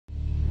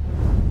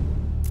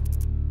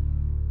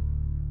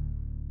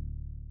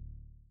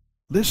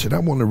Listen, I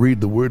want to read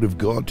the word of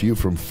God to you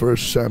from 1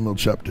 Samuel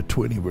chapter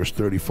 20, verse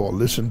 34.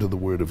 Listen to the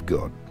word of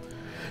God.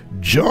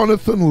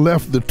 Jonathan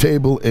left the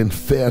table in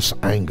fierce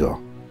anger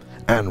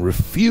and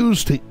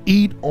refused to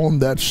eat on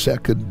that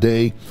second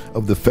day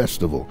of the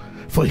festival,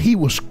 for he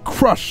was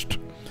crushed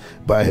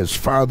by his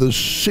father's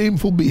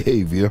shameful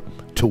behavior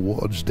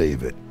towards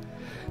David.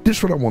 This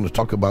is what I want to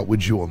talk about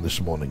with you on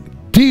this morning.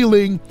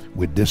 Dealing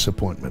with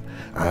disappointment.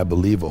 I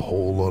believe a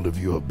whole lot of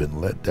you have been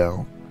let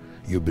down.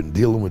 You've been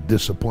dealing with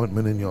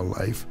disappointment in your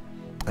life,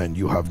 and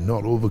you have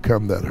not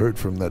overcome that hurt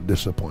from that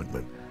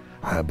disappointment.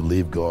 I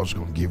believe God's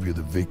going to give you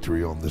the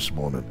victory on this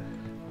morning.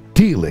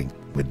 Dealing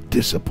with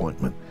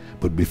disappointment.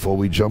 But before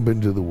we jump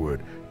into the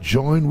word,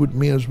 join with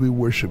me as we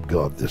worship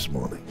God this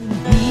morning.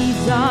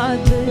 These are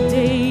the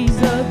days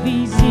of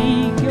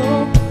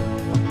Ezekiel.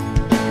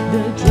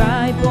 The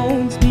dry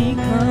bones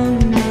become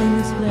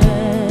his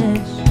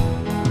flesh.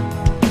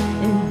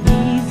 And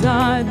these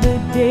are the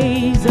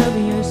days of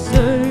your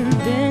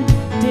servant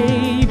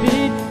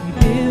David,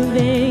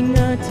 rebuilding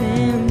a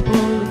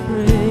temple of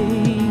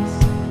praise.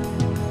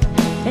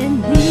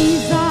 And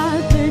these are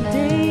the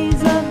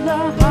days of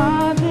the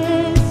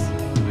harvest.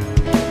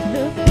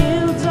 The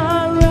fields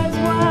are as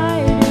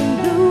wide in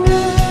the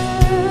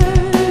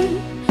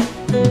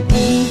world.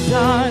 These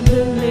are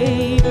the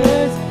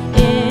labors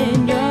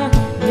in your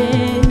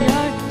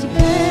vineyard,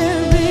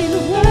 declaring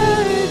the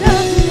word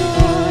of the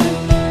Lord.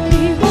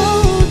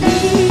 Behold,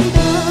 he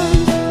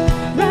comes,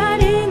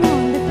 riding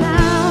on the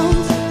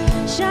clouds,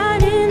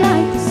 shining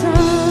like the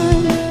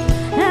sun,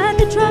 and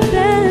the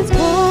trumpets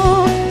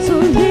call. So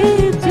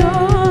lift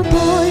your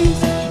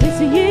voice, it's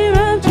a year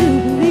of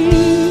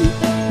jubilee,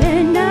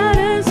 and out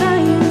of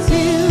Zion's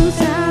hill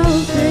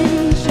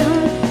salvation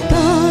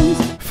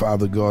comes.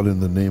 Father God, in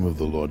the name of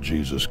the Lord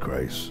Jesus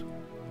Christ,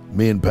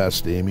 me and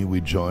Pastor Amy,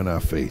 we join our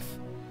faith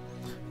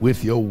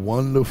with your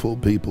wonderful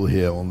people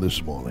here on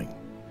this morning.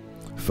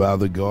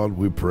 Father God,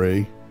 we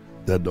pray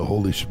that the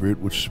Holy Spirit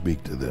would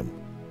speak to them.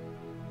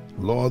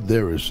 Lord,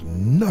 there is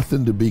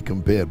nothing to be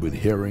compared with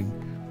hearing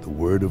the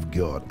word of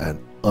God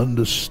and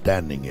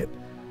understanding it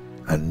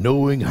and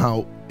knowing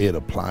how it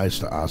applies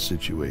to our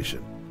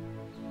situation.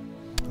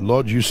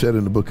 Lord, you said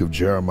in the book of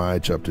Jeremiah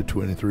chapter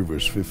 23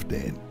 verse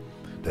 15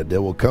 that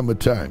there will come a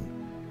time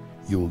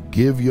you will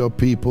give your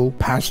people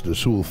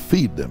pastors who will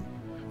feed them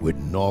with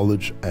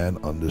knowledge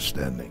and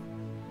understanding.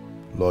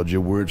 Lord,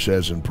 your word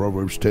says in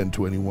Proverbs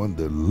 10:21,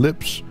 the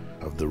lips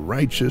of the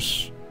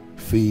righteous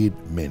feed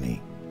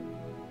many.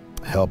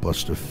 Help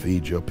us to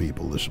feed your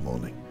people this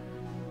morning.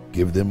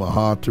 Give them a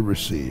heart to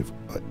receive,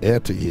 an ear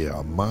to hear,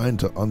 a mind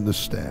to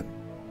understand,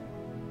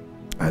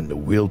 and the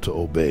will to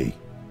obey.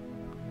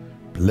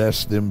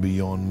 Bless them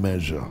beyond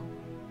measure.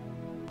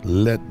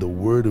 Let the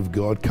word of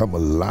God come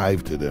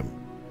alive to them.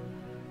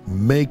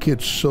 Make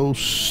it so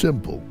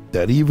simple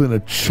that even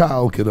a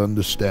child could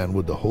understand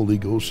what the Holy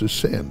Ghost is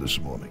saying this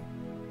morning.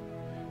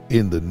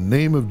 In the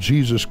name of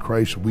Jesus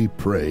Christ we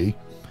pray.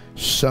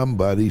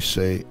 Somebody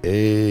say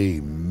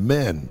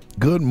amen.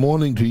 Good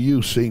morning to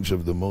you, saints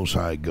of the Most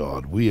High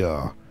God. We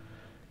are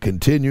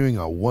continuing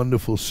our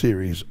wonderful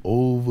series,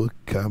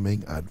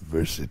 Overcoming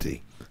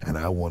Adversity. And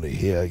I want to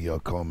hear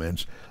your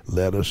comments.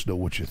 Let us know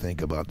what you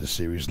think about the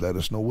series. Let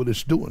us know what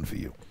it's doing for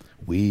you.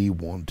 We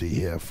want to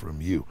hear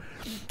from you.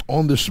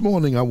 On this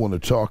morning, I want to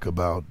talk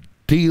about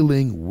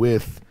dealing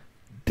with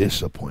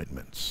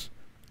disappointments.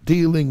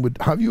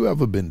 Have you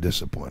ever been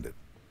disappointed?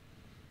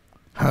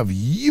 Have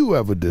you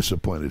ever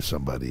disappointed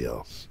somebody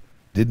else?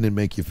 Didn't it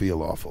make you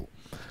feel awful?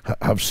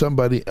 Have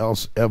somebody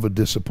else ever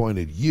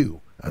disappointed you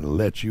and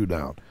let you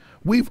down?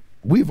 We've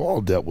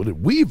all dealt with it.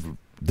 We've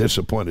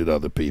disappointed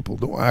other people.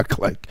 Don't act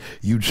like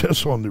you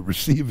just on the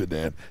receiving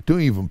end. Don't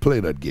even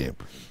play that game.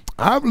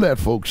 I've let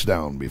folks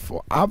down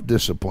before. I've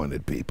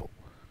disappointed people.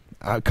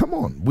 Come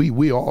on,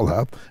 we all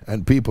have,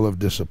 and people have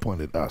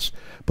disappointed us.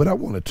 But I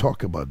want to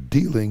talk about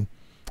dealing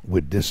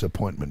with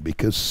disappointment,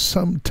 because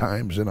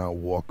sometimes in our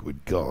walk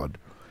with God,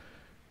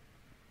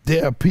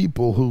 there are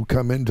people who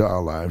come into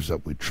our lives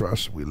that we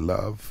trust, we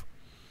love,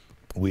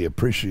 we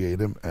appreciate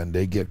them, and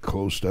they get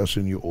close to us,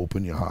 and you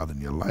open your heart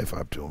and your life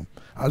up to them.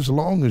 As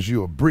long as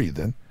you're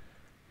breathing,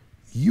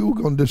 you're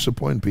going to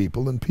disappoint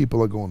people, and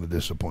people are going to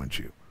disappoint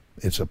you.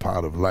 It's a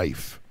part of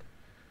life.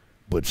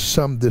 But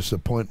some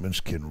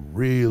disappointments can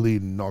really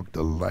knock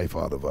the life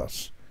out of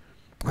us.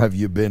 Have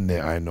you been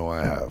there? I know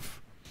I have.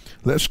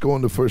 Let's go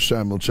on to 1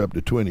 Samuel chapter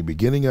 20,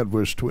 beginning at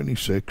verse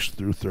 26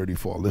 through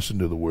 34. Listen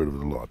to the word of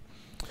the Lord.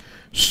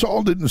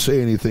 Saul didn't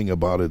say anything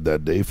about it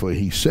that day, for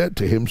he said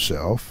to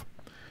himself,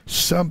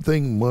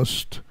 something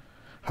must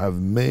have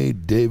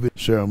made David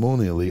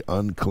ceremonially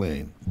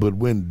unclean. But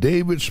when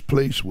David's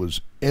place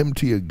was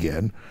empty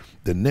again,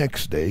 the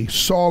next day,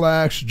 Saul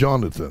asked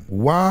Jonathan,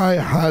 why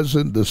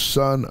hasn't the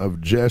son of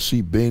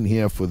Jesse been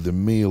here for the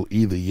meal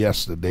either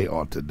yesterday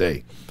or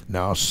today?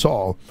 Now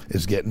Saul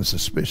is getting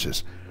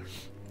suspicious.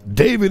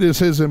 David is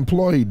his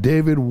employee.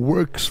 David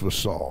works for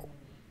Saul.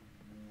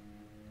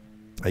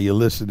 Are you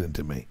listening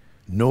to me?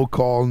 No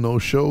call, no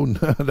show.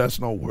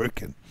 That's not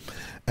working.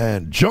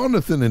 And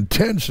Jonathan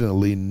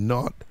intentionally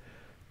not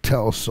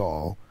tell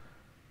Saul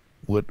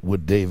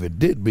what David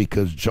did,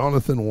 because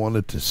Jonathan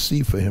wanted to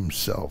see for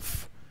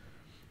himself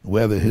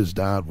whether his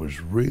dad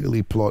was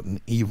really plotting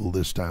evil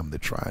this time to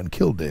try and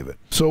kill David.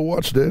 So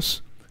watch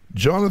this.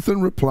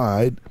 Jonathan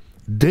replied,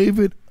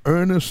 David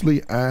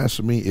earnestly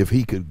asked me if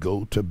he could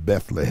go to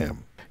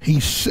Bethlehem. He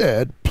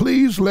said,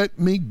 please let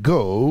me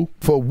go,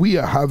 for we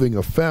are having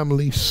a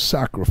family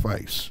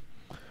sacrifice.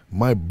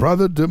 My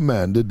brother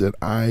demanded that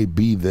I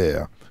be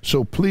there,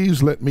 so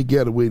please let me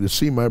get away to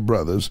see my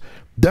brothers.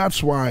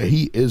 That's why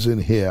he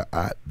isn't here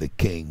at the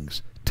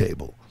king's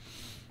table.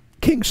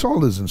 King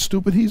Saul isn't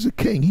stupid. He's a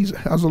king. He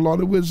has a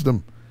lot of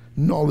wisdom,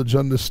 knowledge,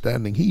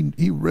 understanding.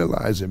 He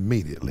realized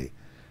immediately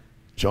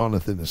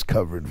Jonathan is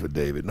covering for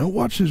David. Now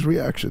watch his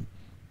reaction.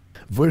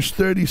 Verse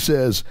 30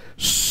 says,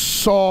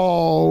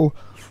 Saul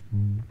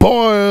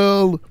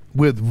boiled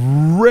with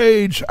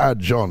rage at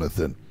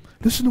Jonathan.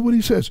 Listen to what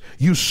he says.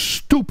 You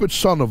stupid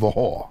son of a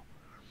whore.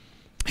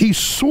 He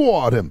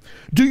swore at him.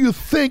 Do you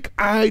think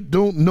I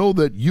don't know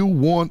that you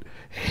want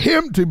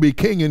him to be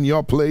king in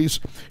your place,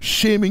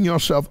 shaming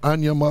yourself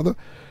and your mother?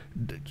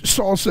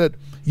 Saul said,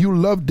 you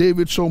love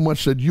David so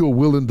much that you're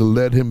willing to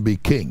let him be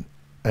king,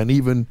 and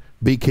even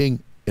be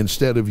king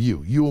instead of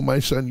you. You are my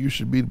son, you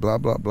should be blah,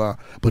 blah, blah.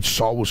 But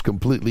Saul was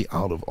completely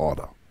out of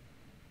order.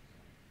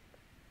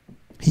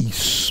 He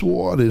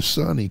swore at his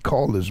son. He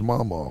called his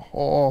mama a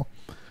whore.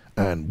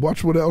 And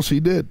watch what else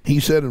he did. He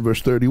said in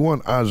verse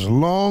 31, as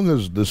long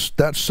as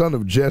that son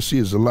of Jesse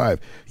is alive,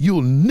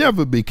 you'll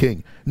never be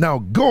king. Now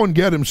go and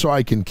get him so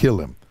I can kill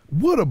him.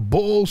 What a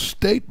bold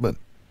statement.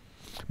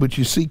 But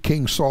you see,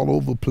 King Saul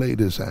overplayed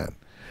his hand.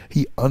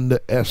 He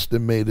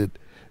underestimated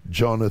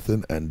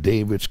Jonathan and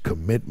David's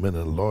commitment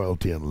and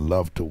loyalty and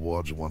love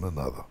towards one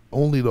another.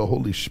 Only the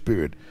Holy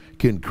Spirit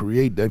can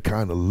create that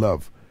kind of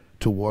love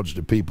towards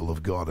the people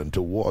of God and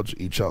towards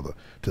each other,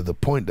 to the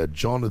point that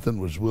Jonathan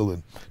was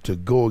willing to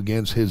go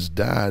against his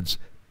dad's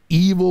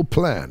evil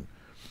plan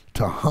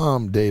to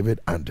harm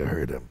David and to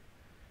hurt him.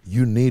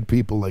 You need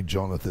people like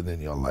Jonathan in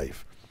your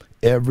life.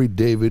 Every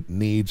David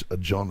needs a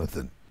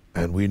Jonathan,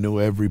 and we know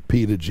every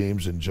Peter,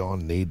 James, and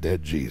John need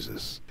that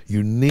Jesus.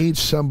 You need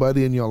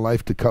somebody in your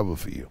life to cover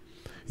for you.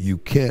 You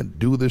can't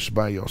do this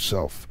by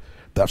yourself.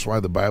 That's why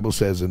the Bible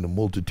says in the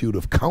multitude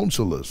of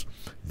counselors,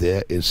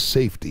 there is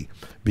safety.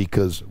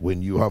 Because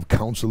when you have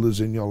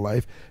counselors in your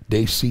life,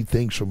 they see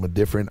things from a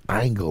different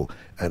angle.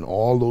 And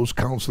all those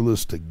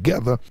counselors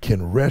together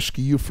can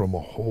rescue you from a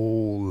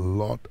whole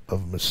lot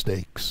of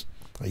mistakes.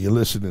 Are you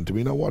listening to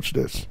me? Now watch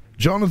this.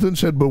 Jonathan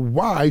said, but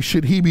why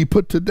should he be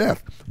put to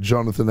death?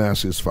 Jonathan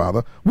asked his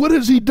father, what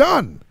has he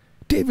done?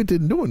 David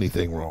didn't do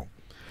anything wrong.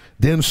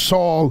 Then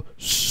Saul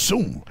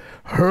soon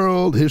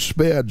hurled his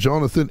spear at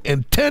Jonathan,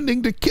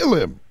 intending to kill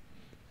him.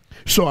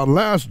 So at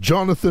last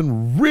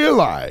Jonathan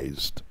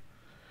realized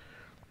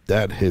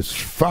that his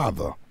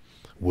father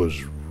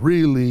was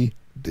really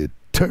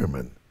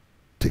determined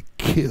to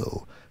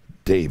kill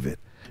David.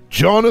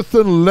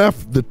 Jonathan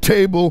left the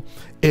table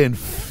in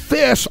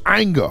fierce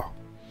anger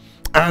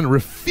and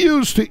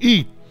refused to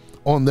eat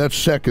on that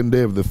second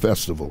day of the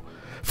festival,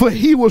 for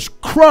he was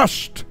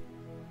crushed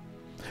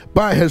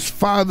by his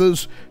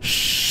father's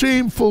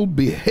shameful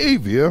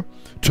behavior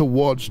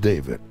towards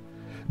David.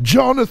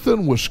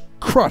 Jonathan was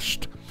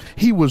crushed.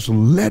 He was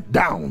let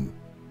down.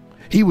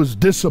 He was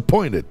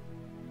disappointed.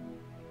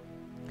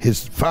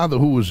 His father,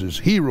 who was his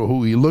hero,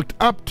 who he looked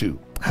up to,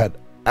 had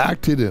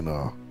acted in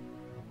an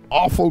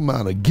awful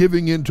manner,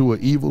 giving into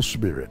an evil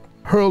spirit,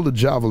 hurled a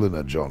javelin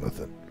at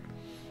Jonathan.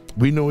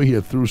 We know he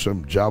had threw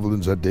some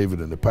javelins at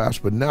David in the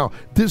past, but now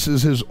this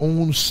is his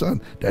own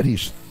son that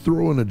he's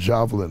throwing a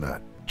javelin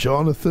at.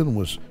 Jonathan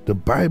was, the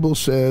Bible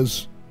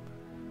says,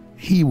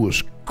 he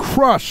was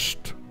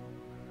crushed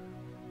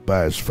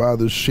by his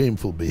father's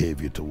shameful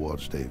behavior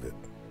towards David.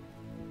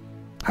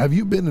 Have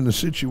you been in a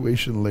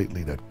situation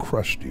lately that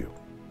crushed you,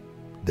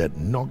 that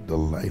knocked the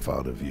life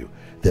out of you,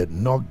 that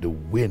knocked the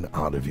wind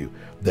out of you,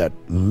 that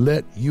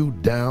let you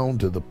down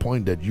to the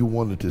point that you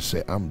wanted to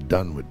say, I'm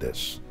done with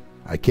this.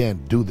 I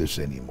can't do this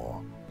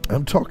anymore.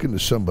 I'm talking to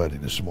somebody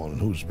this morning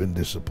who's been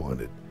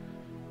disappointed.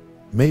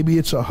 Maybe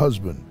it's a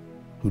husband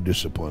who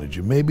disappointed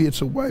you. Maybe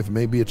it's a wife.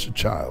 Maybe it's a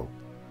child.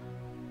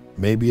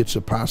 Maybe it's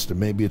a pastor.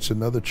 Maybe it's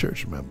another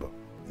church member.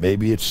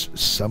 Maybe it's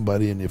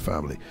somebody in your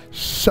family.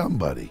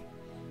 Somebody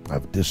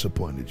have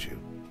disappointed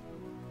you.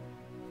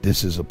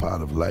 This is a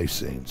part of life,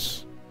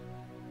 saints.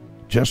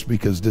 Just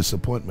because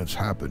disappointments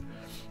happen,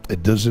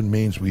 it doesn't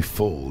mean we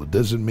fold. It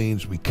doesn't mean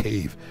we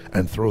cave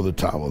and throw the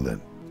towel in.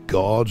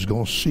 God's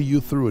going to see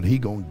you through it. He's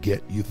going to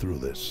get you through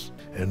this.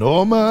 And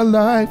all my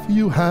life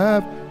you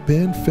have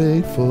been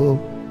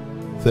faithful.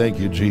 Thank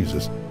you,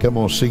 Jesus. Come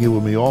on, sing it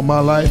with me. All my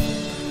life.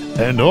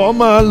 And all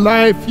my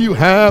life you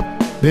have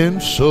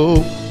been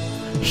so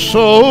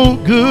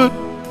good.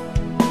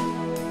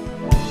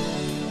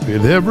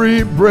 With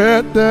every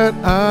breath that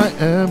I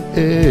am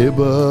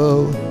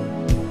able,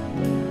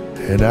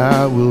 and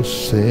I will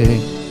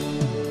sing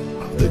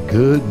of the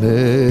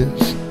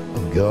goodness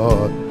of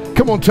God.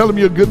 Come on, tell him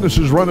your goodness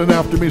is running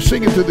after me.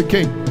 Sing it to the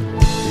King.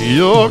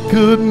 Your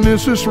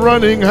goodness is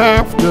running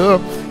after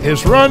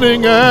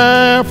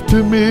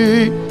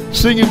me.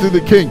 Sing it to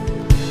the King.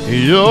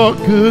 Your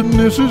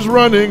goodness is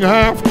running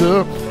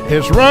after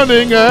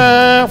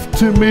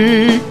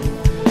me.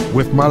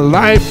 With my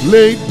life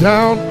laid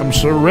down, I'm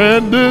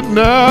surrendered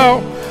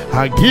now.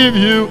 I give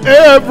you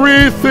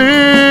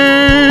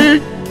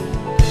everything.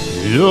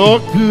 Your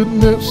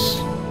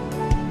goodness.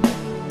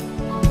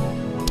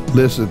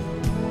 Listen,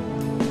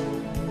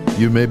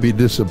 you may be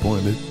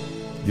disappointed.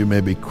 You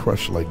may be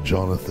crushed like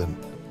Jonathan.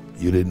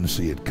 You didn't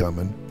see it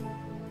coming.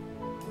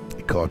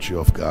 It caught you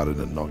off guard and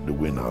it knocked the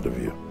wind out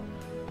of you.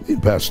 Me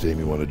and Pastor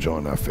Amy want to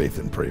join our faith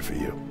and pray for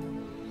you.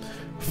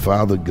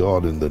 Father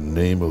God, in the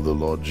name of the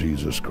Lord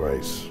Jesus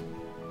Christ,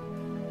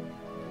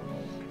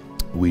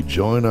 we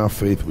join our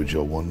faith with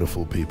your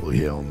wonderful people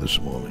here on this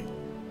morning,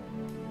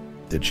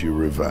 that you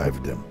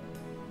revive them,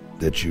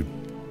 that you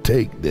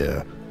take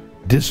their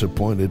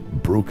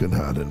disappointed, broken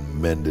heart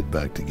and mend it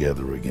back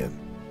together again.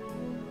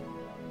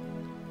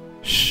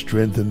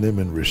 Strengthen them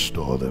and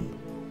restore them.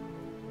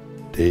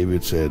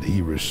 David said,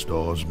 he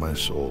restores my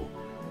soul.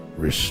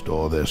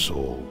 Restore their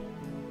soul.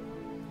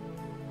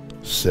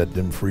 Set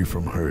them free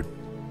from hurt.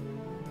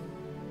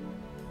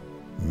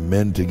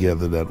 Mend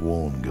together that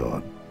wound,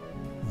 God.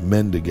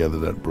 Mend together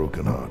that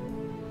broken heart.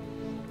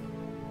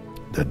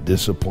 That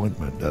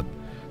disappointment that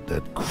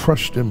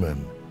crushed them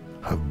and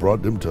have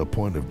brought them to a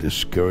point of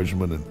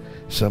discouragement, and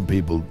some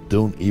people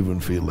don't even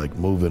feel like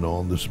moving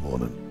on this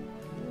morning.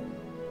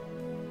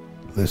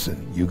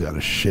 Listen, you got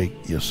to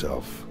shake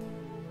yourself.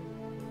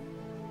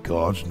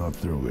 God's not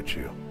through with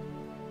you.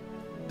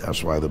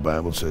 That's why the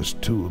Bible says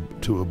two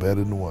are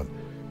better than one.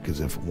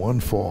 Because if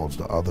one falls,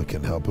 the other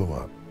can help him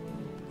up.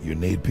 You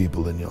need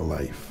people in your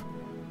life.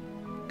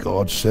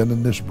 God's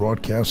sending this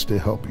broadcast to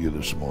help you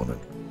this morning,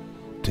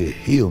 to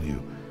heal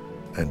you,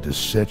 and to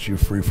set you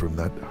free from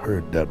that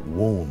hurt, that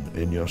wound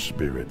in your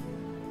spirit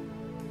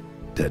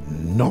that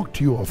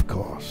knocked you off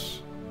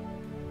course,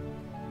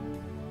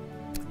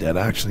 that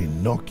actually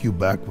knocked you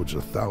backwards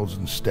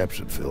 1,000 steps,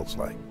 it feels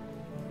like.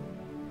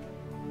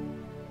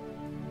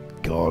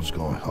 God's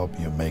going to help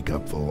you make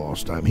up for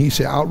lost time. He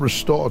said, I'll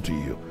restore to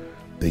you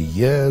the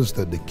years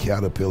that the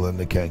caterpillar and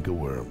the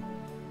cankerworm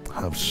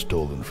have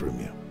stolen from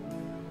you.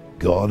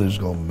 God is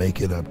going to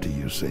make it up to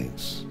you,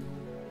 saints.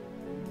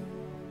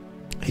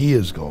 He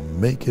is going to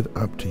make it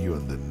up to you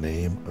in the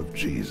name of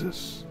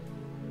Jesus.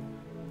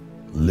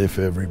 Lift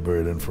every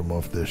burden from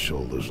off their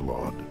shoulders,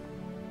 Lord.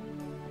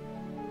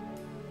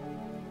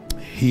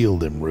 Heal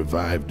them,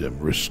 revive them,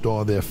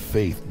 restore their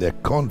faith, their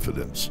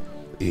confidence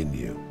in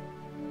you.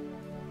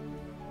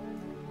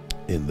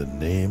 In the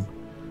name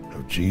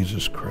of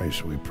Jesus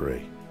Christ we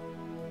pray.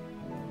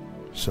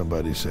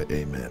 Somebody say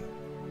amen.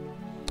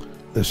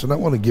 Listen, I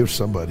want to give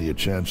somebody a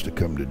chance to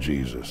come to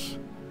Jesus.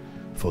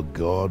 For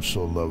God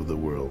so loved the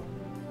world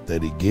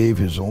that he gave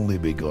his only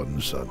begotten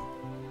Son,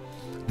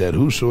 that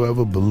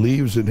whosoever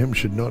believes in him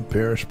should not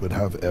perish but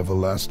have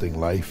everlasting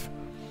life.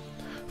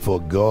 For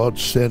God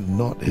sent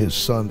not his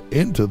Son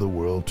into the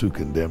world to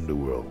condemn the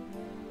world,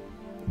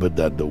 but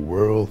that the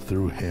world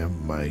through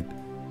him might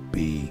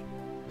be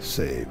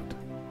saved.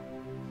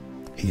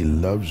 He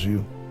loves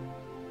you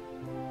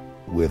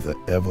with an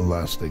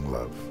everlasting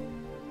love.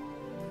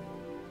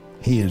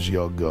 He is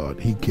your God.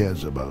 He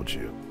cares about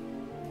you.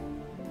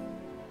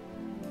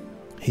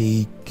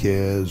 He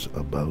cares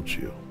about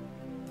you.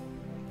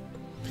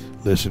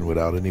 Listen,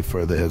 without any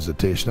further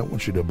hesitation, I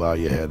want you to bow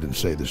your head and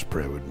say this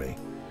prayer with me.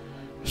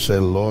 Say,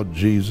 Lord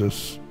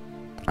Jesus,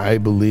 I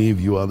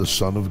believe you are the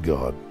Son of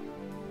God.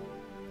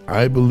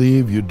 I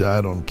believe you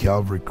died on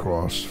Calvary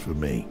cross for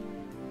me.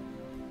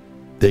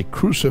 They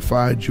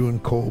crucified you in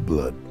cold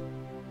blood.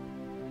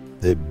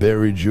 They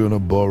buried you in a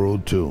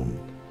borrowed tomb.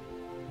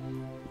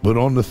 But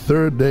on the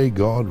third day,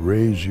 God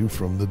raised you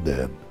from the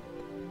dead.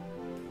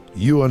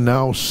 You are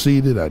now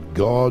seated at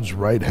God's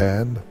right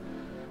hand,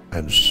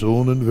 and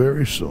soon and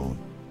very soon,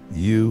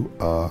 you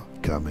are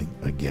coming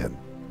again.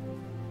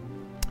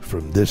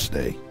 From this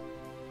day,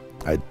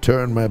 I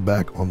turn my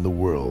back on the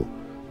world,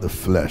 the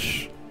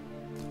flesh,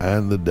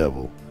 and the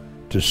devil,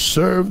 to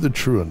serve the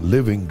true and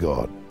living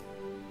God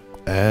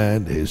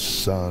and his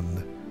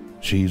Son,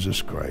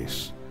 Jesus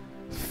Christ.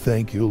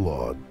 Thank you,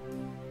 Lord,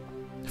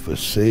 for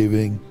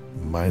saving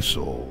my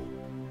soul.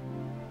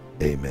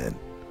 Amen.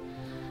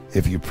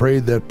 If you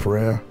prayed that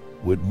prayer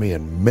with me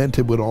and meant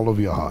it with all of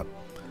your heart,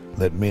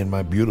 let me and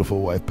my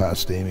beautiful wife,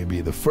 Pastor Amy, be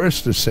the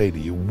first to say to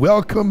you,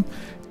 welcome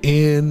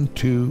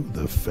into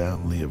the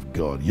family of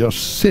God. Your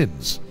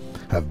sins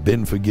have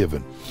been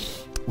forgiven.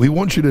 We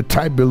want you to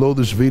type below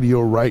this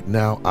video right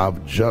now,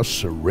 I've just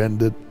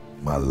surrendered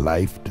my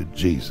life to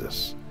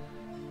Jesus.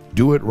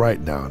 Do it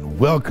right now and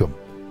welcome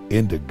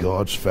into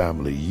God's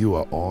family. You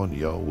are on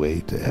your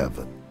way to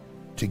heaven.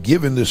 To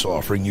give in this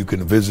offering, you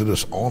can visit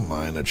us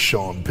online at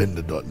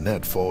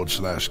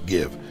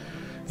seanpinder.net/give.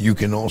 You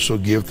can also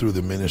give through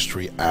the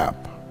ministry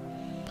app.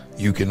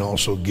 You can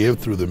also give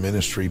through the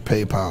ministry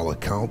PayPal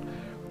account.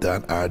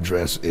 That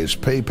address is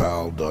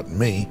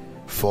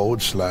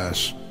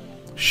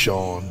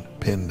paypal.me/Sean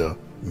Pinder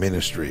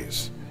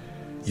Ministries.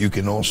 You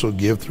can also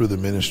give through the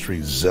ministry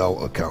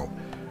Zelle account.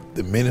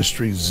 The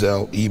ministry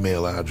Zelle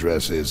email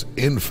address is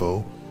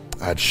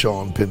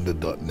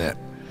info@seanpinder.net.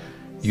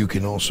 You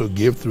can also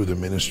give through the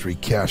ministry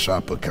Cash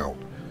App account.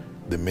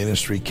 The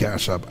ministry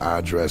Cash App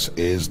address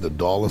is the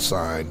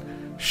 $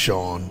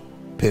 Sean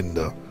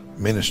Pinder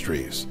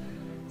Ministries.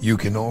 You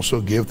can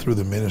also give through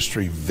the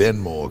ministry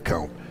Venmo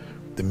account.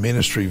 The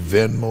ministry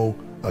Venmo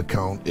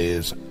account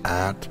is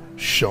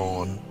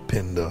 @Sean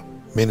Pinder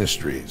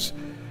Ministries.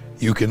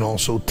 You can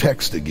also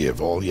text to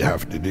give. All you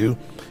have to do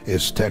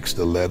is text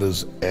the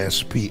letters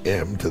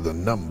SPM to the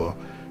number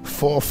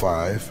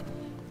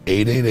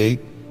 45888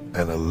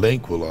 and a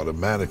link will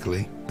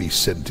automatically be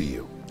sent to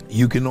you.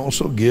 You can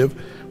also give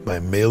by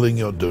mailing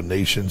your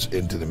donations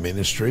into the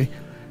ministry.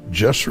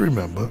 Just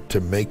remember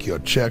to make your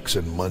checks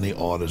and money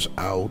orders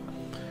out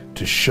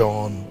to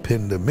Sean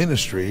Pinder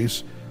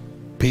Ministries,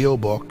 P.O.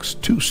 Box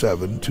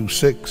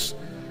 2726,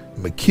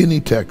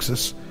 McKinney,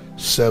 Texas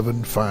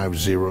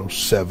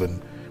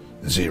 75070.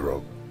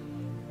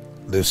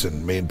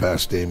 Listen, Main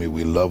Pastor Amy,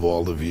 we love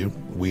all of you.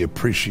 We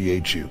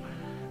appreciate you.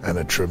 And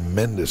a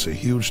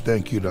huge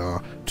thank you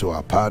to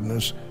our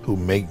partners who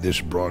make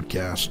this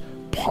broadcast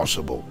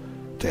possible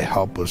to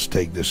help us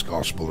take this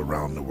gospel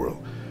around the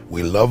world.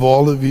 We love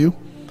all of you.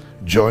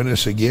 Join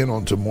us again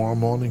on tomorrow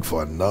morning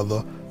for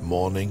another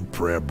morning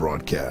prayer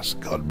broadcast.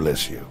 God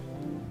bless you.